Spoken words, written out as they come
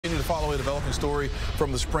follow a developing story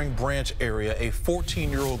from the Spring Branch area. A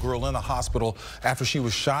 14-year-old girl in the hospital after she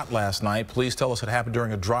was shot last night. Police tell us it happened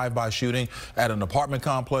during a drive-by shooting at an apartment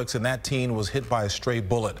complex, and that teen was hit by a stray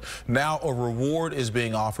bullet. Now a reward is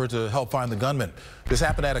being offered to help find the gunman. This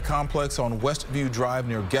happened at a complex on Westview Drive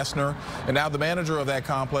near Gessner, and now the manager of that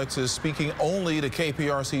complex is speaking only to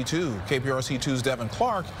KPRC2. KPRC2's Devin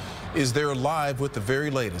Clark is there live with the very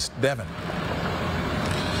latest. Devin.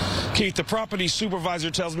 Keith, the property supervisor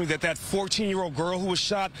tells me that 14-year-old girl who was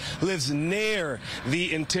shot lives near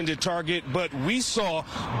the intended target, but we saw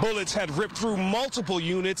bullets had ripped through multiple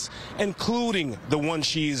units, including the one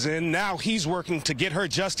she's in. Now he's working to get her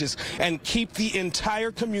justice and keep the entire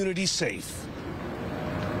community safe.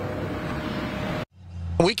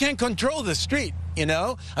 We can't control the street, you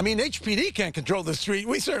know? I mean, HPD can't control the street.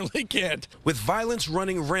 We certainly can't. With violence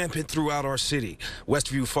running rampant throughout our city,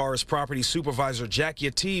 Westview Forest property supervisor Jack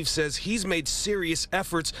Yativ says he's made serious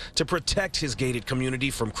efforts to protect his gated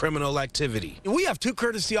community from criminal activity. We have 2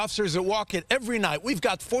 courtesy officers that walk it every night. We've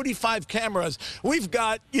got 45 cameras. We've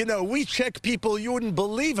got, we check people. You wouldn't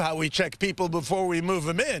believe how we check people before we move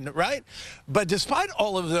them in, right? But despite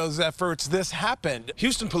all of those efforts, this happened.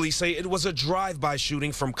 Houston police say it was a drive-by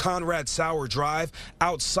shooting from Conrad Sauer Drive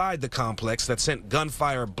outside the complex that sent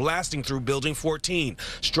gunfire blasting through Building 14,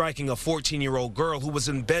 striking a 14-year-old girl who was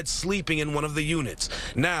in bed sleeping in one of the units.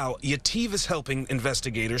 Now, Yativ is helping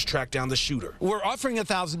investigators track down the shooter. We're offering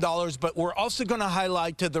 $1,000, but we're also going to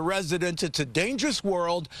highlight to the residents it's a dangerous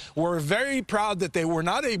world. We're very proud that they were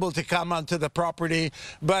not able to come onto the property,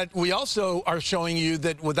 but we also are showing you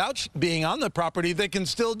that without being on the property, they can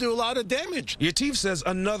still do a lot of damage. Yativ says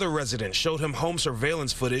another resident showed him home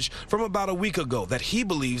surveillance footage from about a week ago that he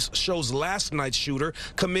believes shows last night's shooter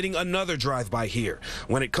committing another drive-by here.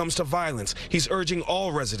 When it comes to violence, he's urging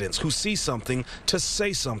all residents who see something to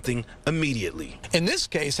say something immediately. In this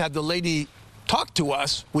case, had the lady talked to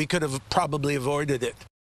us, we could have probably avoided it.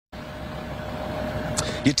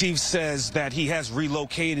 Yativ says that he has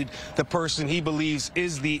relocated the person he believes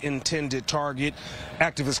is the intended target.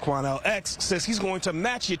 Activist Quanell X says he's going to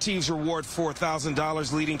match Yativ's reward for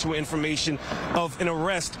 $1,000, leading to information of an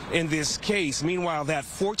arrest in this case. Meanwhile, that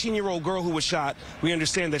 14-year-old girl who was shot, we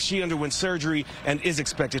understand that she underwent surgery and is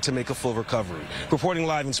expected to make a full recovery. Reporting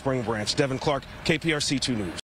live in Spring Branch, Devin Clark, KPRC 2 News.